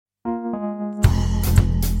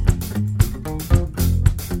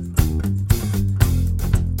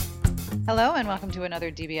Hello and welcome to another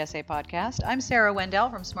DBSA podcast. I'm Sarah Wendell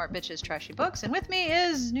from Smart Bitches Trashy Books, and with me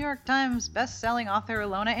is New York Times best-selling author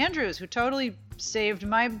Ilona Andrews, who totally saved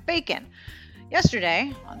my bacon.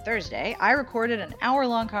 Yesterday, on Thursday, I recorded an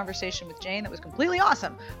hour-long conversation with Jane that was completely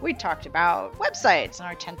awesome. We talked about websites and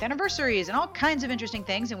our 10th anniversaries and all kinds of interesting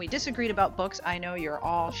things, and we disagreed about books. I know you're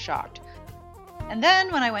all shocked. And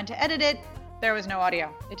then when I went to edit it, there was no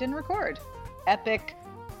audio. It didn't record. Epic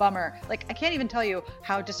bummer. I can't even tell you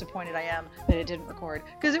how disappointed I am that it didn't record,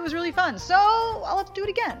 because it was really fun. So I'll have to do it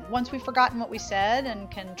again once we've forgotten what we said and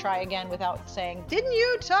can try again without saying, didn't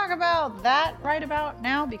you talk about that right about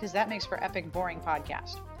now? Because that makes for epic boring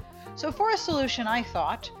podcast. So for a solution, I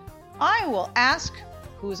thought I will ask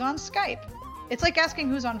who's on Skype. It's like asking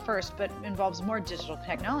who's on first, but involves more digital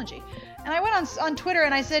technology. And I went on Twitter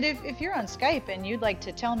and I said, if you're on Skype and you'd like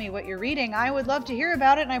to tell me what you're reading, I would love to hear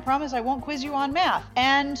about it, and I promise I won't quiz you on math.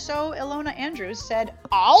 And so Ilona Andrews said,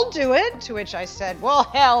 I'll do it, to which I said, well,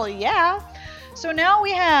 hell yeah. So now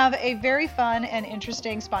we have a very fun and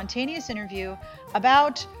interesting spontaneous interview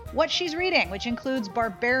about what she's reading, which includes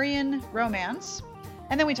barbarian romance.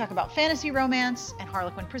 And then we talk about fantasy romance and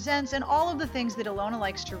Harlequin Presents and all of the things that Ilona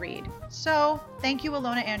likes to read. So thank you,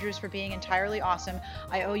 Ilona Andrews, for being entirely awesome.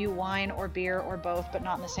 I owe you wine or beer or both, but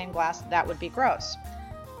not in the same glass. That would be gross.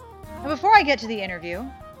 Now, before I get to the interview,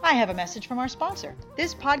 I have a message from our sponsor.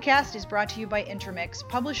 This podcast is brought to you by Intermix,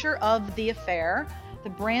 publisher of The Affair, the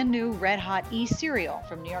brand new Red Hot e-serial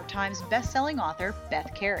from New York Times bestselling author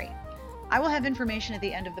Beth Carey. I will have information at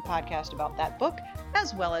the end of the podcast about that book,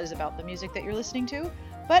 as well as about the music that you're listening to.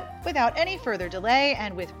 But without any further delay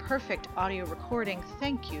and with perfect audio recording,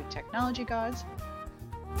 thank you, technology gods,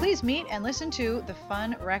 please meet and listen to the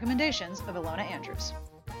fun recommendations of Ilona Andrews.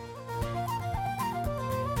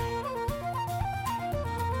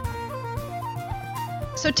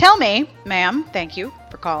 So tell me, ma'am, thank you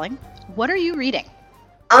for calling, what are you reading?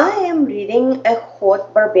 I am reading a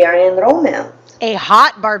hot barbarian romance. A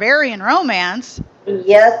hot barbarian romance?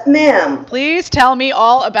 Yes, ma'am. Please tell me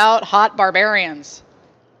all about hot barbarians.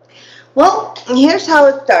 Well, here's how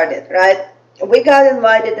it started, right? We got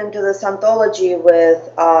invited into this anthology with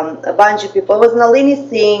a bunch of people. It was Nalini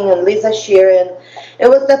Singh and Lisa Sheeran. It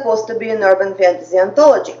was supposed to be an urban fantasy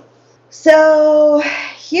anthology. So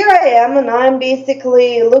here I am, and I'm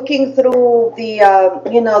basically looking through the,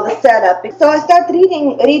 the setup. So I start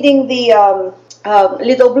reading the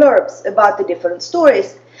little blurbs about the different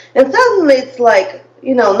stories, and suddenly it's like,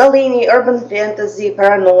 Nalini, urban fantasy,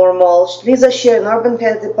 paranormal, Lisa Sheeran, urban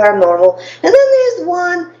fantasy, paranormal, and then there's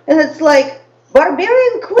one, and it's like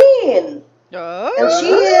barbarian queen,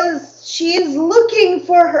 and she is looking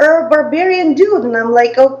for her barbarian dude, and I'm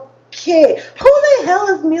like, okay, who the hell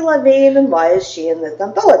is Mila Vane, and why is she in this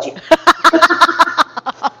anthology?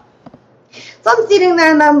 So I'm sitting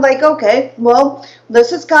there and I'm like, okay, well,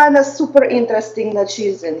 this is kind of super interesting that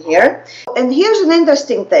she's in here. And here's an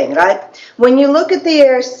interesting thing, right? When you look at the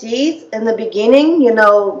ARCs in the beginning,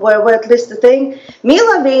 where it lists the thing,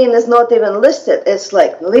 Mila Vane is not even listed. It's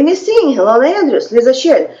like Nalini Singh, Ilona Andrews, Lisa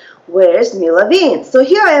Sheeran. Where's Mila Vane? So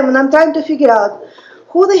here I am, and I'm trying to figure out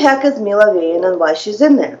who the heck is Mila Vane and why she's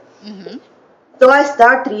in there. Mm-hmm. So I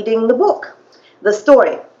start reading the book, the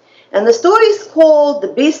story. And the story is called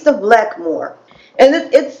The Beast of Blackmore. And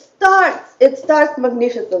it starts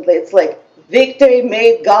magnificently. It's like, victory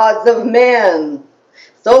made gods of men.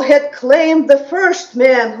 So had claimed the first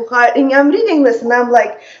man who hired. And I'm reading this and I'm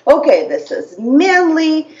like, okay, this is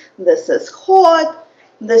manly, this is hot,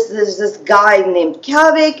 this is this guy named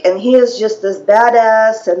Kavik, and he is just this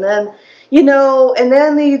badass. And then, and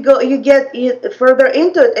then you get further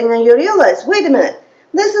into it, and then you realize, wait a minute,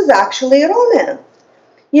 this is actually a romance.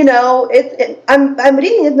 I'm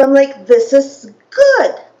reading it and I'm like, this is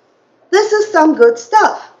good. This is some good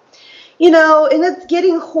stuff. And it's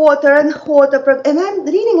getting hotter and hotter. And I'm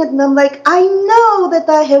reading it and I'm like, I know that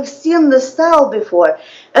I have seen this style before.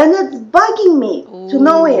 And it's bugging me to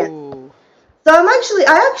no end. So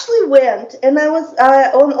I actually went and I was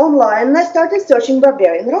online and I started searching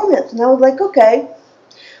barbarian romance. And I was like, okay,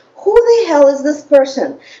 who the hell is this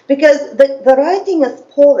person? Because the writing is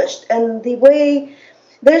polished, and the way...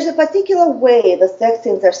 There's a particular way the sex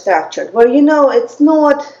scenes are structured where, it's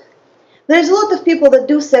not... There's a lot of people that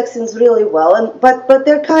do sex scenes really well, but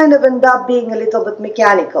they're kind of end up being a little bit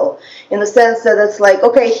mechanical in the sense that it's like,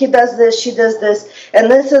 okay, he does this, she does this,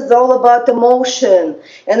 and this is all about emotion,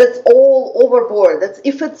 and it's all overboard.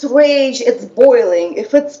 If it's rage, it's boiling.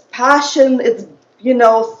 If it's passion, it's,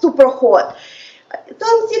 super hot. So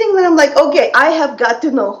I'm sitting there, I'm like, okay, I have got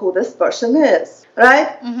to know who this person is,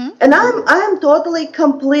 right? Mm-hmm. And I'm totally,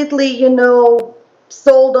 completely,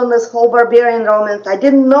 sold on this whole barbarian romance. I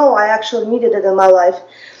didn't know I actually needed it in my life.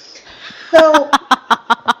 So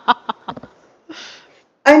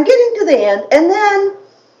I'm getting to the end, and then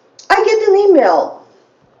I get an email.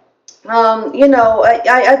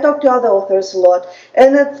 I talk to other authors a lot,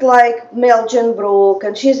 and it's like Mel Jen Brook,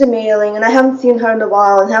 and she's emailing, and I haven't seen her in a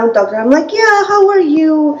while and haven't talked to her. I'm like, yeah, how are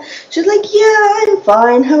you? She's like, yeah, I'm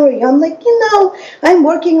fine. How are you? I'm like, I'm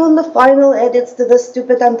working on the final edits to the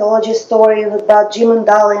stupid anthology story about Jim and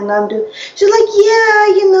Dolly, and I'm doing. She's like, yeah,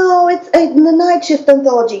 it's the Night Shift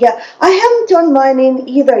anthology. Yeah, I haven't turned mine in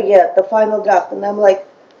either yet, the final draft, and I'm like,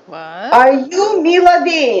 what? Are you Mila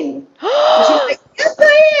Bean? And she's like, yes,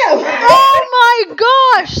 I am. Oh my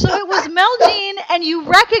gosh! So it was Mel Jean, and you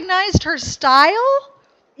recognized her style?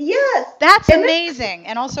 Yes. That's amazing.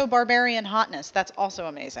 And also barbarian hotness. That's also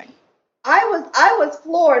amazing. I was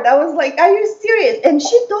floored. I was like, are you serious? And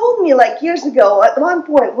she told me like years ago, at one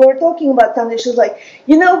point, we were talking about something. She was like,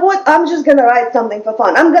 you know what? I'm just going to write something for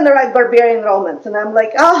fun. I'm going to write barbarian romance. And I'm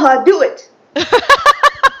like, do it.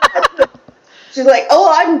 She's like, oh,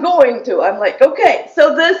 I'm going to. I'm like, okay.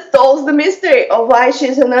 So this solves the mystery of why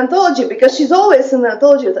she's in anthology, because she's always in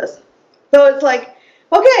anthology with us. So it's like,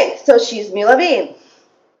 okay, so she's Mila Bean.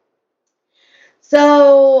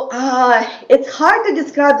 So it's hard to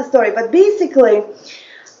describe the story, but basically,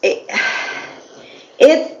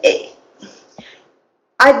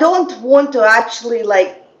 I don't want to actually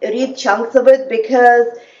like read chunks of it, because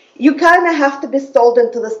you kind of have to be sold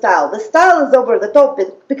into the style. The style is over the top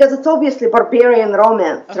because it's obviously barbarian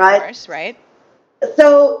romance, right? Of course, right.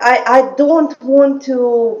 So I don't want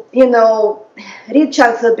to, read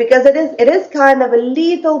chunks of it, because it is kind of a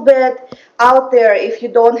little bit out there if you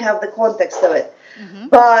don't have the context of it. Mm-hmm.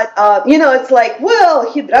 But, it's like,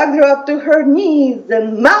 well, he dragged her up to her knees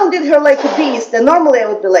and mounted her like a beast. And normally I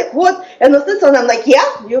would be like, what? And with this one, I'm like,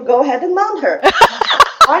 yeah, you go ahead and mount her.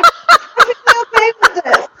 I'm perfectly okay with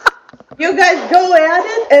this. You guys go at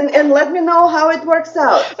it and let me know how it works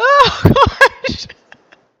out. Oh, gosh.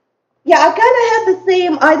 Yeah, I kind of had the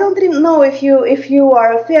same. I don't even know if you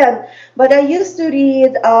are a fan, but I used to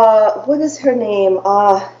read. What is her name?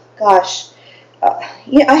 I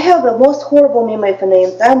have the most horrible memory for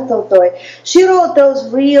names. I'm so sorry. She wrote those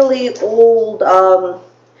really old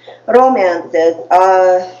romances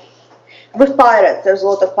with pirates. There's a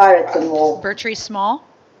lot of pirates involved. Bertree Small?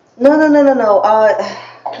 No.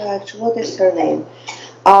 Gosh, what is her name?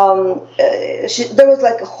 There was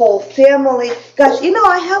like a whole family. Gosh,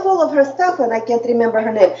 I have all of her stuff and I can't remember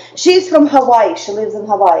her name. She's from Hawaii. She lives in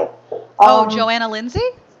Hawaii. Joanna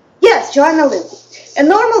Lindsay? Yes, Joanna Lindsay. And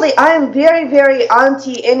normally I am very, very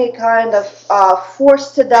anti any kind of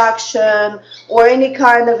forced seduction or any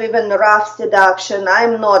kind of even rough seduction.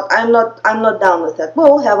 I'm not down with that.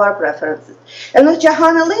 We'll have our preferences. And with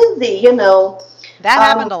Joanna Lindsay, that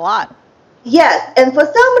happened a lot. Yes, and for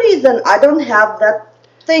some reason I don't have that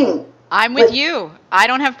thing. I'm with you. I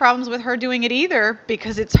don't have problems with her doing it either,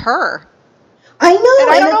 because it's her. I know. And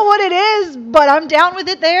I don't know what it is, but I'm down with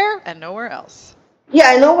it there and nowhere else.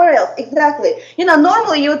 Yeah, nowhere else. Exactly.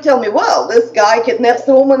 Normally you would tell me, well, this guy kidnaps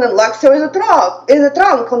the woman and locks her in a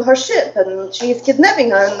trunk on her ship, and she's kidnapping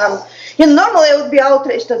her. And normally I would be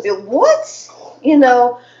outraged. I'd be, what? With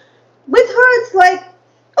her it's like,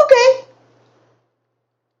 okay,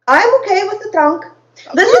 I'm okay with the trunk.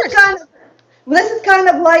 This is kind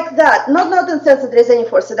of like that. Not in the sense that there is any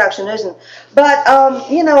forced seduction, isn't? But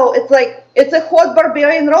it's like it's a hot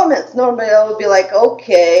barbarian romance. Normally I would be like,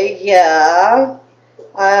 okay, yeah.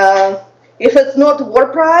 If it's not War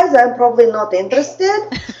Prize, I'm probably not interested.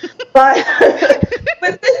 But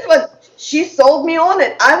with this one, she sold me on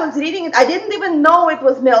it. I was reading it. I didn't even know it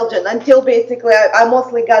was Melgen until basically I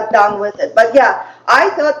mostly got done with it. But yeah, I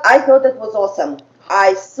thought it was awesome.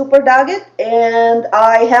 I super dug it, and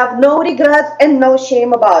I have no regrets and no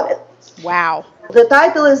shame about it. Wow. The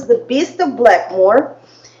title is The Beast of Blackmore,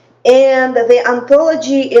 and the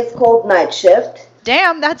anthology is called Night Shift.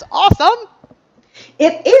 Damn, that's awesome.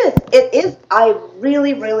 It is. I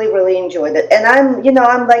really, really, really enjoyed it. And I'm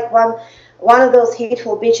like one of those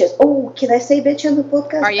hateful bitches. Oh, can I say bitch on the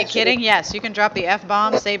podcast? Are you kidding? Yes, you can drop the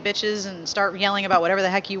F-bomb, say bitches, and start yelling about whatever the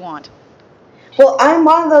heck you want. Well, I'm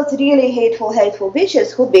one of those really hateful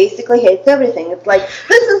bitches who basically hates everything. It's like,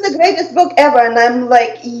 this is the greatest book ever, and I'm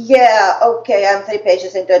like, yeah, okay, I'm 3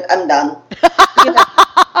 pages into it, I'm done.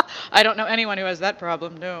 I don't know anyone who has that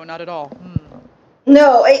problem. No, not at all.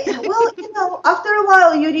 No, after a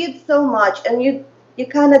while you read so much, and you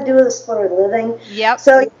kind of do this for a living. Yep.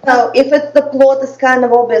 So, if it's the plot is kind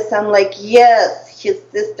of obvious, I'm like, yes, his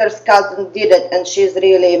sister's cousin did it, and she's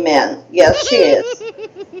really a man. Yes, she is.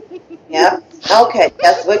 Yeah. Okay,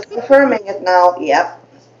 yes, we're confirming it now. Yep.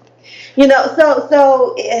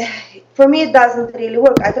 For me, it doesn't really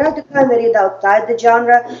work. I try to kind of read outside the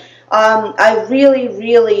genre. I really,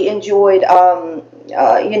 really enjoyed,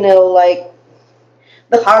 like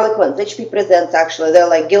the Harlequins. HP Presents, actually. They're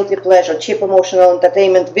like guilty pleasure, cheap emotional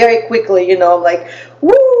entertainment very quickly, like,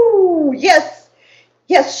 woo, yes,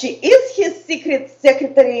 yes, she is his secret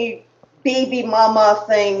secretary, baby mama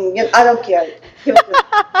thing. I don't care.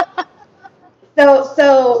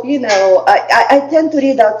 I tend to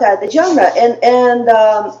read outside the genre, and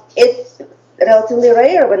it's relatively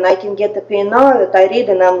rare when I can get the PNR that I read,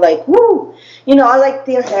 and I'm like, woo! I like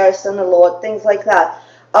Tia Harrison a lot, things like that.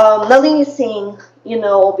 Nalini Singh,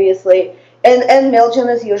 obviously, and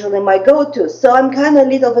Meljan is usually my go-to. So I'm kind of a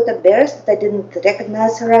little bit embarrassed that I didn't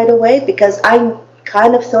recognize her right away because I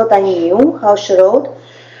kind of thought I knew how she wrote.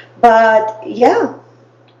 But yeah,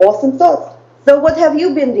 awesome thoughts. So what have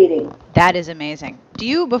you been reading? That is amazing.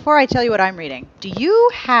 Before I tell you what I'm reading, do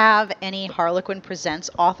you have any Harlequin Presents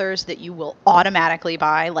authors that you will automatically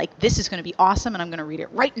buy? Like, this is going to be awesome and I'm going to read it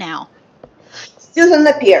right now. Susan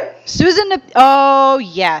Napier. Oh,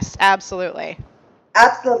 yes, absolutely.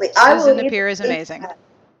 Absolutely. Susan Napier is amazing.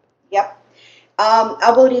 Yep.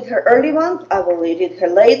 I will read her early ones. I will read her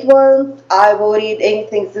late ones. I will read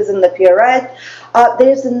anything Susan Napier writes.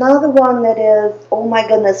 There's another one that is, oh my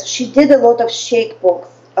goodness, she did a lot of chic books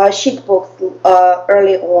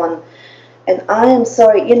early on. And I am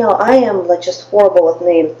sorry, I am like just horrible with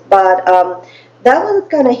names. But that one's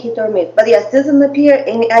kind of hit or miss. But yeah, Susan Napier,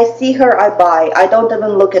 and I see her, I buy. I don't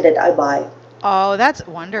even look at it, I buy. Oh, that's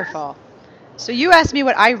wonderful. So you asked me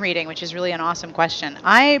what I'm reading, which is really an awesome question.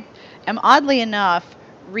 I am, oddly enough,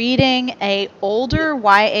 reading a older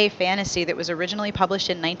YA fantasy that was originally published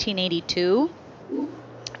in 1982.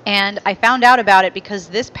 And I found out about it because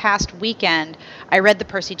this past weekend I read the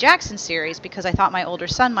Percy Jackson series because I thought my older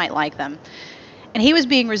son might like them. And he was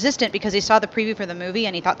being resistant because he saw the preview for the movie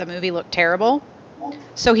and he thought the movie looked terrible.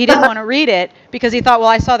 So he didn't want to read it because he thought, well,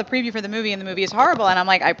 I saw the preview for the movie and the movie is horrible. And I'm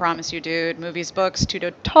like, I promise you, dude, movies, books, two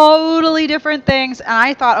totally different things. And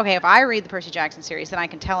I thought, okay, if I read the Percy Jackson series, then I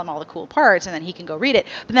can tell him all the cool parts and then he can go read it.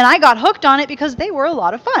 But then I got hooked on it because they were a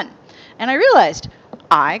lot of fun. And I realized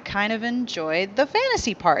I kind of enjoyed the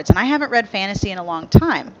fantasy parts. And I haven't read fantasy in a long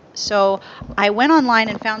time. So I went online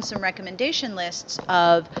and found some recommendation lists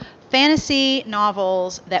of fantasy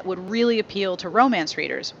novels that would really appeal to romance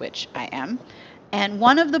readers, which I am. And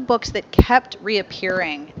one of the books that kept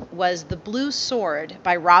reappearing was The Blue Sword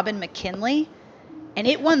by Robin McKinley. And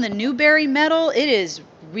it won the Newbery Medal. It is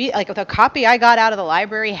like the copy I got out of the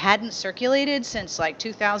library hadn't circulated since like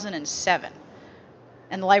 2007.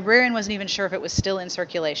 And the librarian wasn't even sure if it was still in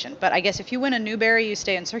circulation. But I guess if you win a Newbery, you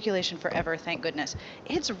stay in circulation forever, thank goodness.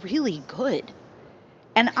 It's really good.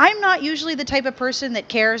 And I'm not usually the type of person that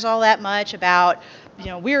cares all that much about,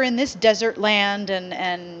 we're in this desert land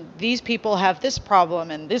and these people have this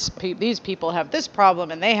problem and these people have this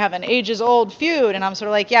problem and they have an ages-old feud. And I'm sort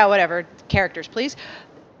of like, yeah, whatever, characters, please.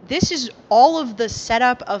 This is all of the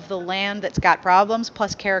setup of the land that's got problems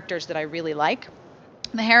plus characters that I really like.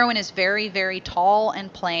 The heroine is very, very tall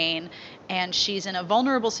and plain, and she's in a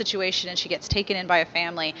vulnerable situation and she gets taken in by a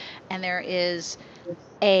family. And there is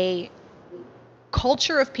a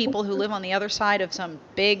culture of people who live on the other side of some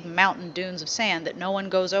big mountain dunes of sand that no one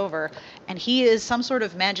goes over, and he is some sort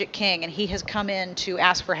of magic king, and he has come in to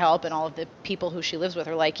ask for help, and all of the people who she lives with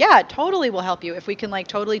are like, yeah, totally we'll help you if we can like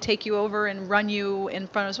totally take you over and run you in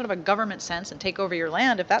front of sort of a government sense and take over your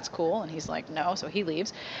land if that's cool. And he's like, no, so he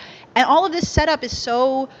leaves. And all of this setup is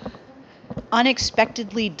so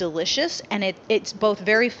unexpectedly delicious, and it's both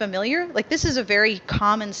very familiar. Like, this is a very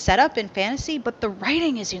common setup in fantasy, but the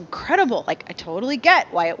writing is incredible. Like, I totally get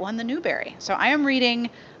why it won the Newbery. So I am reading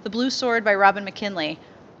The Blue Sword by Robin McKinley,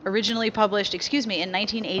 originally published, in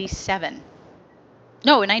 1987.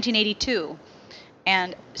 No, in 1982.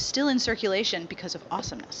 And still in circulation because of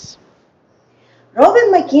awesomeness.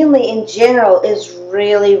 Robin McKinley in general is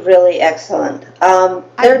really, really excellent.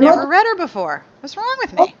 I've never read her before. What's wrong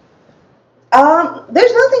with me?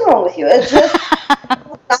 There's nothing wrong with you. It's just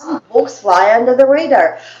some books fly under the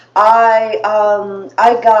radar. I'm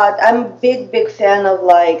a big fan of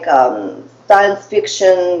like science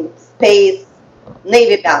fiction, space,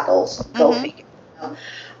 Navy battles, so speaking.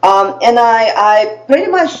 And I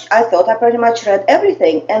thought I pretty much read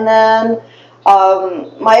everything. And then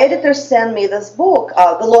my editor sent me this book,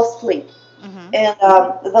 The Lost Fleet, and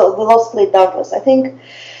the Lost Fleet Douglas. I think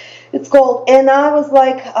It's called, and I was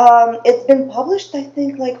like, it's been published, I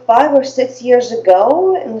think, like 5 or 6 years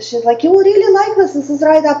ago. And she's like, you will really like this. This is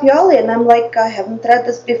right up your alley. And I'm like, I haven't read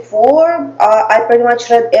this before. I pretty much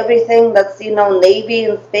read everything that's, Navy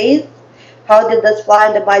and space. How did this fly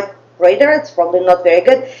under my radar? It's probably not very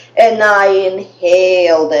good. And I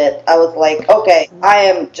inhaled it. I was like, okay,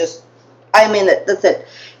 I'm in it. That's it.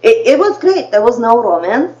 It was great. There was no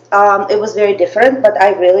romance. It was very different, but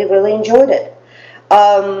I really, really enjoyed it.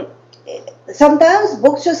 Sometimes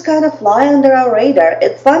books just kind of fly under our radar.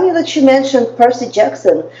 It's funny that you mentioned Percy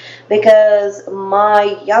Jackson, because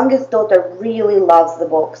my youngest daughter really loves the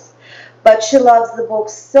books. But she loves the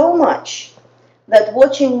books so much that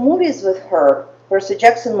watching movies with her, Percy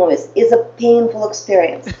Jackson movies, is a painful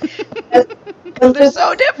experience. They're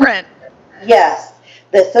so different. Yes.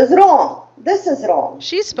 This is wrong. This is wrong.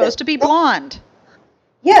 She's supposed to be blonde.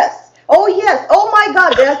 Yes. Oh, yes. Oh, my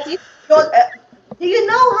God. Do you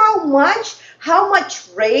know how much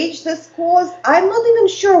rage this caused? I'm not even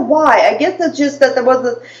sure why. I guess it's just that there was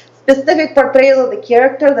a specific portrayal of the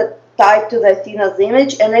character that tied to the Athena's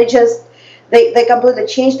image, and they completely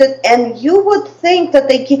changed it. And you would think that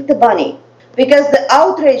they kicked the bunny, because the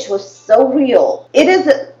outrage was so real. It is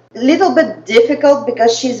a little bit difficult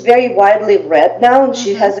because she's very widely read now, and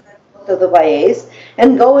she has to the YAs,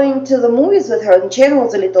 and going to the movies with her in general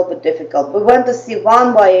is a little bit difficult. We went to see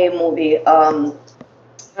one YA movie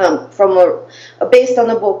based on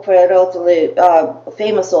a book by a relatively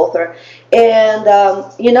famous author,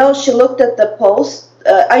 and she looked at the post.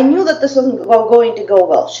 I knew that this wasn't going to go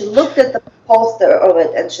well. She looked at the poster of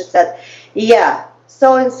it and she said, "Yeah,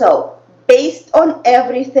 so and so, based on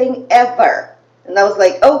everything ever." And I was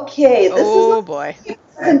like, "Okay, this is a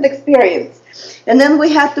pleasant experience." And then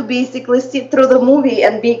we had to basically sit through the movie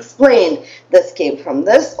and be explained, this came from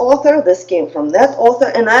this author, this came from that author.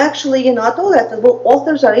 And I actually, I told her, I said, well,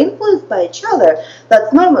 authors are influenced by each other.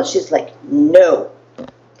 That's normal. She's like, no.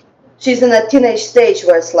 She's in a teenage stage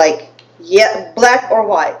where it's like, yeah, black or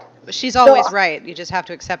white. But she's always right. You just have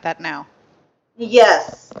to accept that now.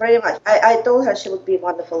 Yes, pretty much. I told her she would be a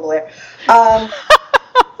wonderful lawyer.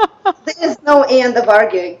 There is no end of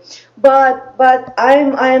arguing, but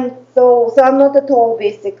I'm so I'm not at all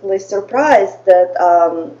basically surprised that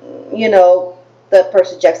the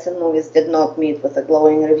Percy Jackson movies did not meet with a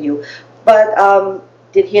glowing review. But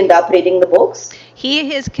did he end up reading the books?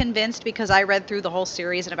 He is convinced, because I read through the whole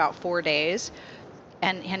series in about 4 days.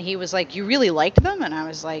 And he was like, "You really liked them?" And I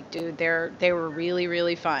was like, "Dude, they were really,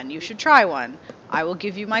 really fun. You should try one. I will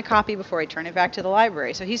give you my copy before I turn it back to the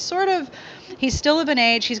library." So he's still of an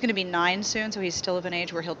age. He's going to be 9 soon, so he's still of an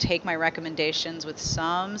age where he'll take my recommendations with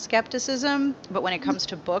some skepticism. But when it comes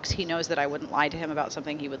to books, he knows that I wouldn't lie to him about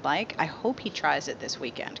something he would like. I hope he tries it this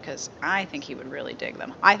weekend, because I think he would really dig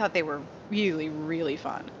them. I thought they were really, really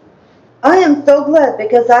fun. I am so glad,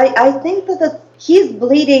 because I think that he's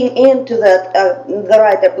bleeding into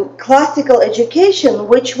the classical education,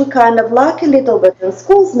 which we kind of lack a little bit in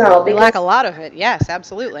schools now. We lack a lot of it, yes,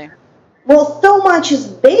 absolutely. Well, so much is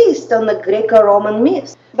based on the Greco-Roman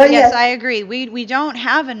myths. But yes, I agree. We don't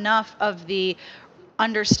have enough of the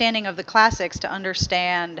understanding of the classics to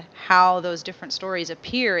understand how those different stories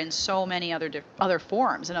appear in so many other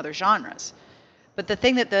forms and other genres. But the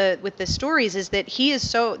thing with the stories is that he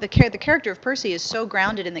is the character of Percy is so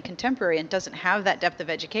grounded in the contemporary and doesn't have that depth of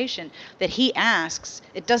education that he asks.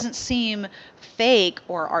 It doesn't seem fake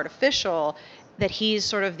or artificial that he's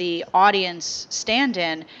sort of the audience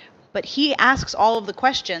stand-in, but he asks all of the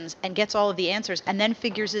questions and gets all of the answers and then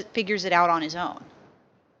figures it out on his own.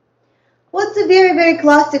 Well, it's a very, very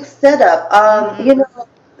classic setup.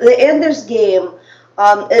 The Ender's Game.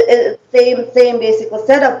 Same basic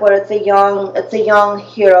setup, where it's a young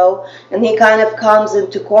hero, and he kind of comes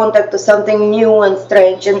into contact with something new and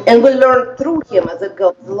strange, and we learn through him as it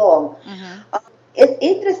goes along. It's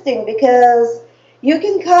interesting because you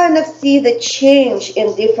can kind of see the change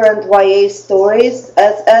in different YA stories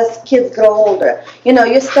as kids grow older.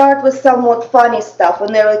 You start with somewhat funny stuff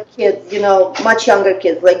when they're kids, much younger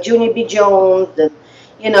kids, like Junie B. Jones, and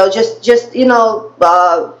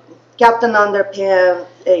Captain Underpants,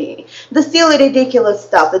 the silly, ridiculous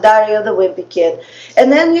stuff, the Diary of the Wimpy Kid.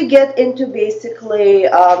 And then you get into basically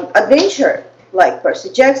adventure, like Percy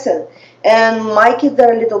Jackson. And my kids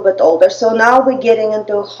are a little bit older, so now we're getting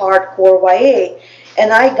into hardcore YA.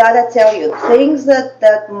 And I gotta tell you, things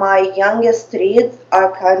that my youngest reads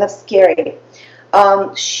are kind of scary.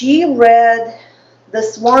 She read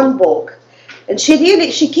this one book, and she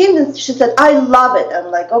came and she said, "I love it." I'm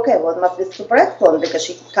like, okay, well, it must be super excellent, because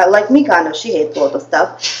she, like me, she hates a lot of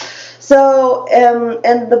stuff. So,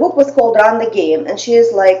 and the book was called Run the Game, and she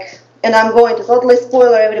is like and I'm going to totally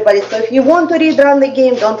spoil everybody. So if you want to read Run the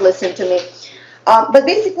Game, don't listen to me. But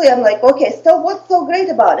basically, I'm like, okay, so what's so great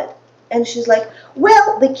about it? And she's like,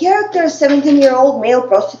 well, the character is a 17-year-old male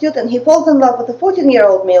prostitute, and he falls in love with a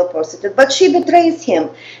 14-year-old male prostitute, but she betrays him.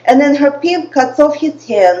 And then her pimp cuts off his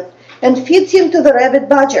hands and feeds him to the rabid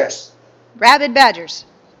badgers. Rabid badgers.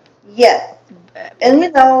 Yes. And,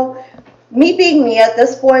 me being me at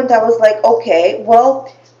this point, I was like, okay,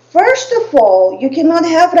 well, first of all, you cannot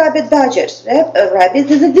have rabid badgers.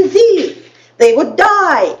 Rabies is a disease. They would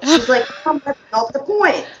die. She's like, that's not the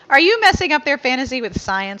point. Are you messing up their fantasy with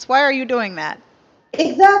science? Why are you doing that?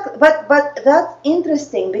 Exactly. But that's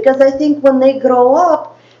interesting because I think when they grow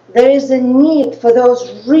up, there is a need for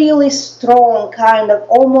those really strong kind of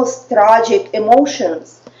almost tragic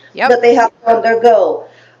emotions that they have to undergo.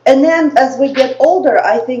 And then as we get older,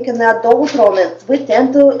 I think in adult romance, we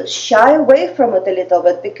tend to shy away from it a little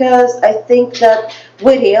bit because I think that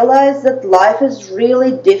we realize that life is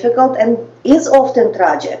really difficult and is often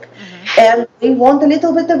tragic. Mm-hmm. And we want a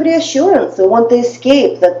little bit of reassurance. We want to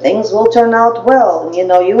escape that things will turn out well. And,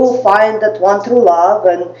 you will find that one true love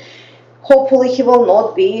and hopefully he will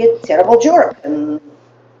not be a terrible jerk. And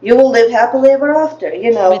you will live happily ever after,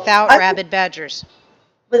 Without rabid badgers.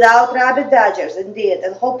 Without rabid badgers, indeed,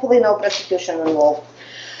 and hopefully no prostitution involved.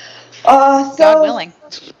 God willing.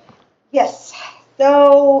 Yes.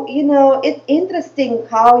 So, it's interesting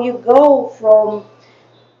how you go from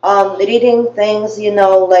reading things,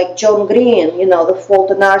 like John Green, The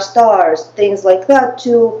Fault in Our Stars, things like that,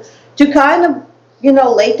 to kind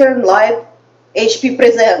of, later in life, HP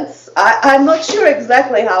Presents. I'm not sure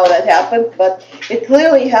exactly how that happened, but it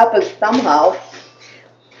clearly happened somehow.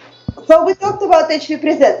 So we talked about HP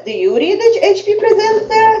Presents. Do you read HP Presents,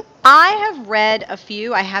 Sarah? I have read a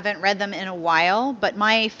few. I haven't read them in a while, but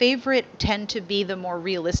my favorite tend to be the more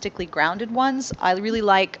realistically grounded ones. I really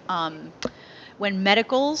like when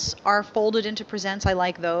medicals are folded into Presents. I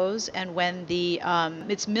like those. And when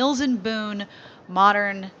it's Mills and Boone,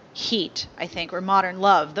 Modern Heat, I think, or Modern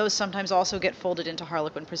Love. Those sometimes also get folded into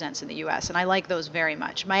Harlequin Presents in the U.S., and I like those very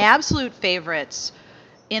much. My absolute favorites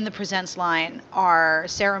in the Presents line are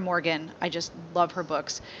Sarah Morgan. I just love her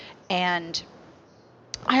books. And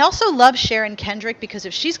I also love Sharon Kendrick because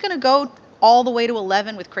if she's going to go all the way to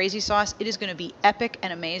 11 with Crazy Sauce, it is going to be epic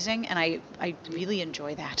and amazing, and I really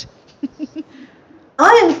enjoy that.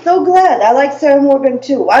 I am so glad. I like Sarah Morgan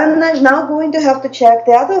too. I'm now going to have to check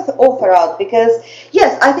the other author out because,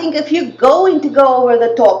 yes, I think if you're going to go over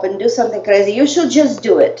the top and do something crazy, you should just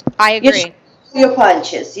do it. I agree. You should do your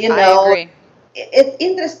punches, I agree. It's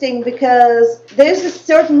interesting because there's a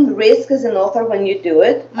certain risk as an author when you do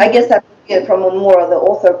it. Mm-hmm. I guess I'm looking from a more of the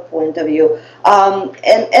author point of view. And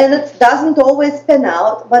it doesn't always pan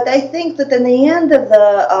out, but I think that in the end of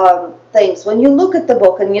the things, when you look at the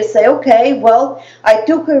book and you say, okay, well, I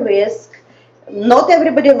took a risk. Not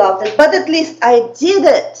everybody loved it, but at least I did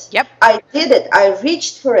it. Yep. I did it. I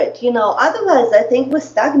reached for it. Otherwise I think we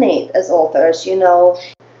stagnate as authors,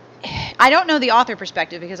 I don't know the author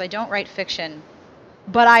perspective because I don't write fiction,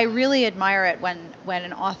 but I really admire it when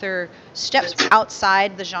an author steps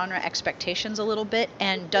outside the genre expectations a little bit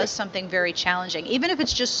and does something very challenging, even if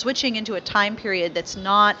it's just switching into a time period that's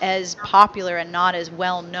not as popular and not as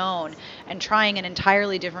well known and trying an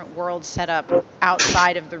entirely different world set up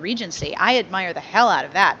outside of the Regency. I admire the hell out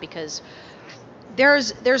of that because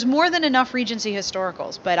there's more than enough Regency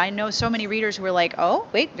historicals, but I know so many readers who are like, oh,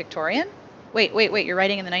 wait, Victorian? Wait, you're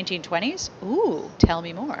writing in the 1920s? Ooh, tell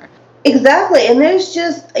me more. Exactly, and there's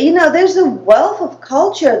just, there's a wealth of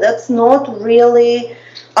culture that's not really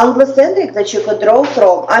Anglocentric that you could draw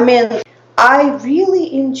from. I mean, I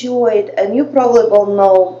really enjoyed, and you probably will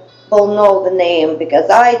know the name because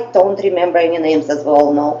I don't remember any names as we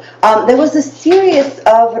all know. There was a series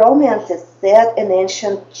of romances set in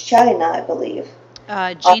ancient China, I believe.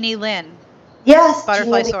 Jeannie Lin. Yes.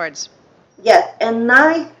 Butterfly Swords. Yes, and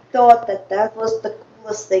I thought that was the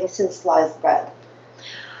coolest thing since sliced bread.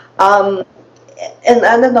 And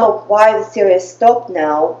I don't know why the series stopped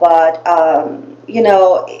now, but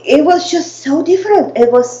it was just so different.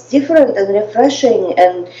 It was different and refreshing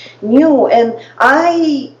and new. And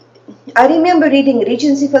I remember reading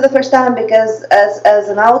Regency for the first time because as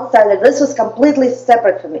an outsider, this was completely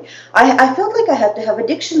separate from me. I felt like I had to have a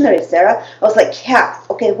dictionary, Sarah. I was like, hacks.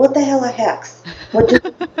 Okay, what the hell are hacks? What do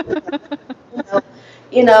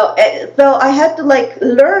so I had to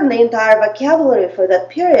learn the entire vocabulary for that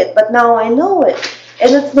period, but now I know it,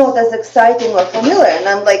 and it's not as exciting or familiar, and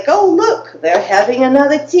I'm like, oh, look, they're having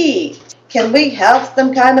another tea. Can we have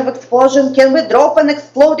some kind of explosion? Can we drop an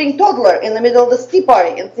exploding toddler in the middle of the tea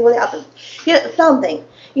party and see what happens? Something.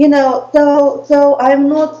 So I'm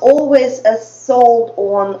not always as sold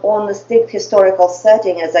on the strict historical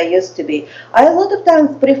setting as I used to be. I a lot of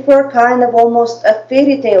times prefer kind of almost a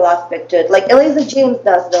fairy tale aspect to it. Like Eliza James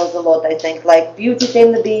does those a lot, I think, like Beauty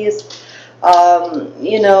and the Beast.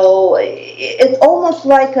 It's almost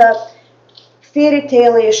like a fairy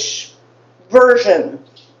tale-ish version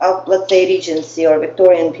of, let's say, Regency or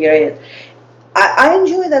Victorian period. I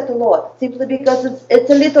enjoy that a lot, simply because it's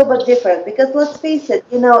a little bit different. Because let's face it,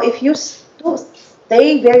 if you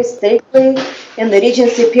stay very strictly in the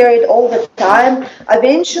Regency period all the time,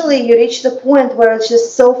 eventually you reach the point where it's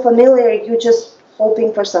just so familiar, you're just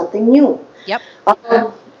hoping for something new. Yep.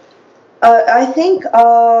 I think,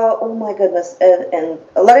 oh my goodness, and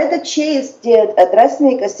Loretta Chase did a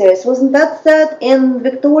dressmaker series. Wasn't that set in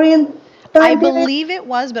Victorian time? I believe it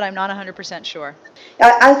was, but I'm not 100% sure.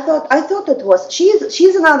 I thought it was.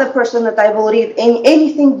 She's another person that I will read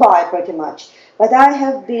anything by, pretty much. But I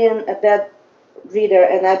have been a bad reader,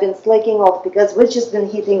 and I've been slacking off because we've just been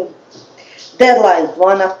hitting deadlines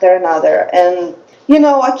one after another. And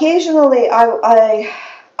occasionally I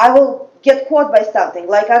will get caught by something.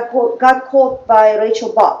 Like I got caught by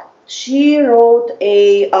Rachel Buck. She wrote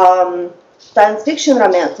a science fiction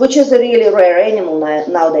romance, which is a really rare animal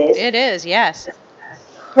nowadays. It is, yes.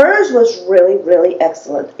 Hers was really, really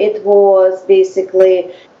excellent. It was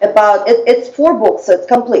basically about, it's 4 books, so it's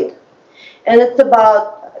complete. And it's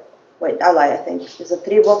about, wait, I lie, I think. Is it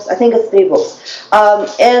 3 books? I think it's 3 books.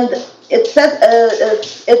 And it's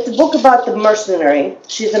a book about the mercenary.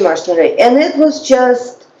 She's a mercenary. And it was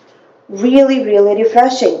just really, really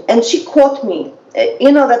refreshing. And she caught me.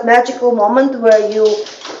 That magical moment where you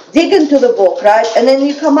dig into the book, right? And then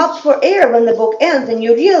you come up for air when the book ends and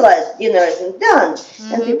you realize dinner isn't done.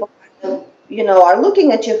 Mm-hmm. And people, are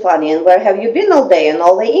looking at you funny. And where have you been all day? And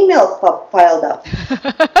all the emails piled up.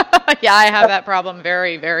 Yeah, I have that problem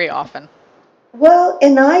very, very often. Well,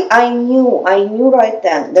 and I knew right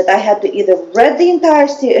then that I had to either read the entire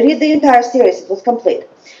series. It was complete.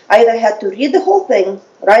 I either had to read the whole thing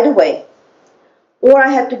right away, or I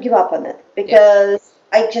had to give up on it because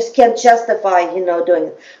I just can't justify, doing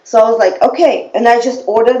it. So I was like, okay, and I just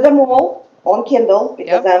ordered them all on Kindle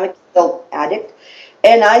because I'm a Kindle addict.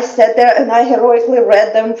 And I sat there and I heroically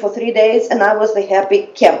read them for 3 days, and I was the happy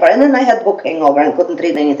camper. And then I had book hangover and couldn't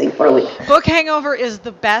read anything for a week. Book hangover is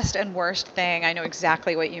the best and worst thing. I know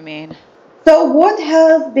exactly what you mean. So what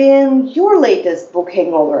has been your latest book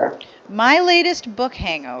hangover? My latest book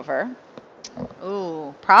hangover?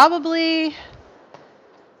 Ooh, probably...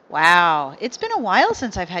 Wow, it's been a while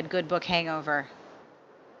since I've had good book hangover.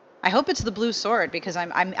 I hope it's The Blue Sword, because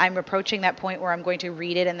I'm approaching that point where I'm going to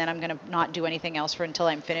read it and then I'm going to not do anything else until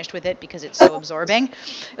I'm finished with it because it's so absorbing.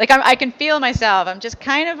 Like I can feel myself. I'm just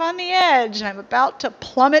kind of on the edge and I'm about to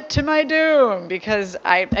plummet to my doom because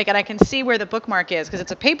I can see where the bookmark is because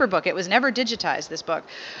it's a paper book. It was never digitized, this book.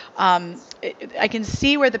 I can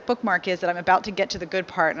see where the bookmark is that I'm about to get to the good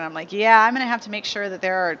part, and I'm like, yeah, I'm going to have to make sure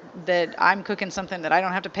that I'm cooking something that I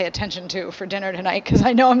don't have to pay attention to for dinner tonight because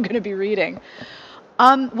I know I'm going to be reading.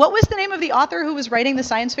 What was the name of the author who was writing the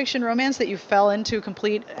science fiction romance that you fell into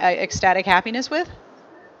complete ecstatic happiness with?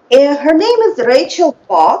 Her name is Rachel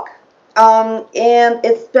Buck, and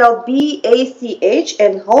it's spelled B-A-C-H,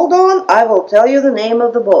 and hold on, I will tell you the name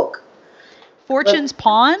of the book. Fortune's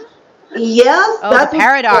Pawn? Yes. Oh, the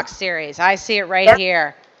Paradox series. I see it right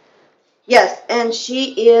here. Yes, and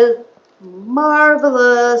she is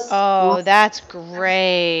marvelous. Oh, that's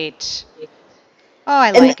great. Oh, I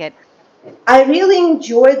like it. I really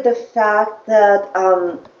enjoyed the fact that,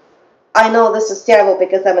 I know this is terrible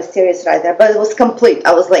because I'm a serious writer, but it was complete.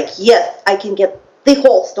 I was like, yes, I can get the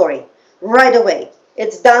whole story right away.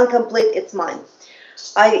 It's done, complete, it's mine.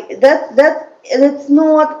 And it's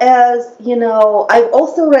not as, I've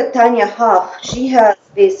also read Tanya Huff. She has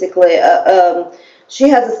basically, she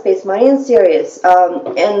has a Space Marine series,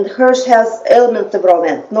 and hers has elements of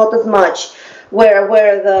romance, not as much, where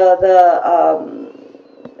the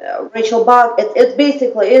Rachel Buck, it's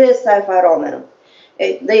basically, it is sci-fi romance.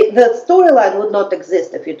 The storyline would not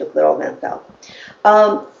exist if you took the romance out.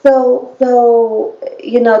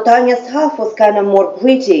 Tanya's Huff was kind of more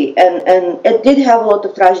gritty, and it did have a lot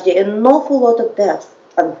of tragedy and an awful lot of death,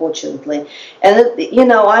 unfortunately. And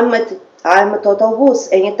I'm a total wuss.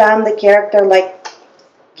 Anytime the character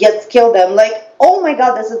gets killed, I'm like, oh my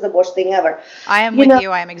god, this is the worst thing ever. I am with you.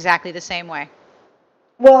 I am exactly the same way.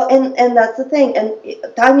 Well, and that's the thing. And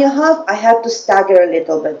Tanya Huff, I had to stagger a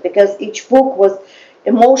little bit because each book was,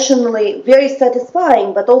 emotionally very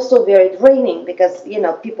satisfying, but also very draining because,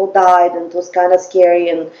 people died and it was kind of scary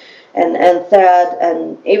and sad.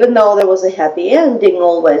 And even though there was a happy ending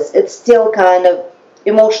always, it still kind of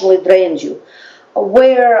emotionally drained you.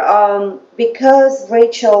 Where because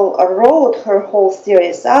Rachel wrote her whole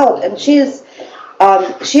series out, and she's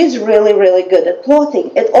really, really good at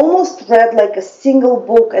plotting. It almost read like a single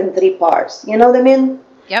book in 3 parts. You know what I mean?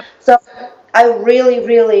 Yep. So I really,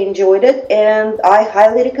 really enjoyed it, and I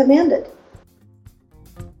highly recommend it.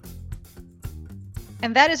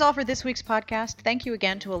 And that is all for this week's podcast. Thank you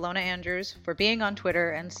again to Ilona Andrews for being on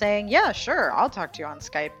Twitter and saying, yeah, sure, I'll talk to you on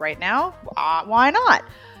Skype right now. Why not?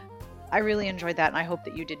 I really enjoyed that, and I hope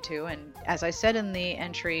that you did too. And as I said in the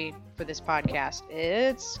entry for this podcast,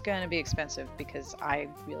 it's going to be expensive because I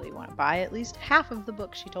really want to buy at least half of the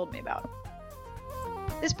book she told me about.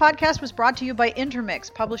 This podcast was brought to you by Intermix,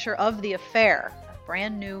 publisher of The Affair, a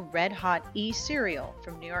brand new red-hot e-serial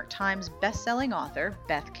from New York Times best-selling author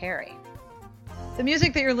Beth Carey. The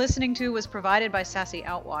music that you're listening to was provided by Sassy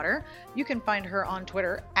Outwater. You can find her on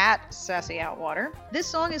Twitter at Sassy Outwater. This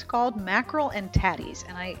song is called Mackerel and Tatties,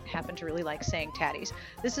 and I happen to really like saying tatties.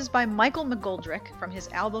 This is by Michael McGoldrick from his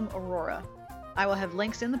album Aurora. I will have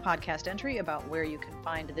links in the podcast entry about where you can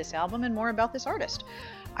find this album and more about this artist.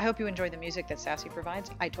 I hope you enjoy the music that Sassy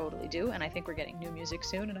provides. I totally do, and I think we're getting new music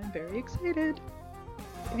soon, and I'm very excited.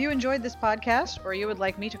 If you enjoyed this podcast, or you would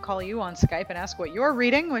like me to call you on Skype and ask what you're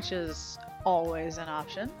reading, which is always an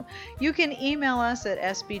option, you can email us at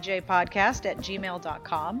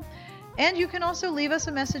sbjpodcast@gmail.com. And you can also leave us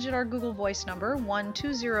a message at our Google Voice number,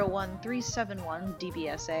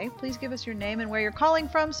 1-201-371-DBSA. Please give us your name and where you're calling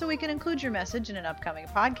from so we can include your message in an upcoming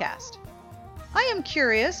podcast. I am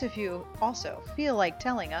curious if you also feel like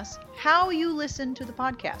telling us how you listen to the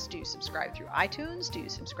podcast. Do you subscribe through iTunes? Do you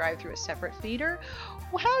subscribe through a separate feeder?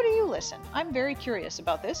 Well, how do you listen? I'm very curious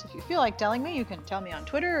about this. If you feel like telling me, you can tell me on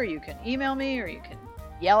Twitter, or you can email me, or you can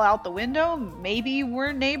yell out the window. Maybe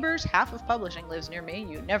we're neighbors. Half of publishing lives near me.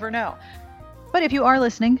 You never know. But if you are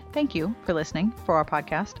listening, thank you for listening for our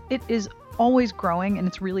podcast. It is always growing, and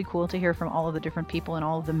it's really cool to hear from all of the different people in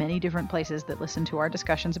all of the many different places that listen to our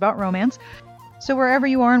discussions about romance. So wherever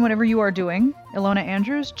you are and whatever you are doing, Ilona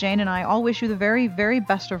Andrews, Jane, and I all wish you the very, very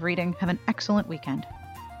best of reading. Have an excellent weekend.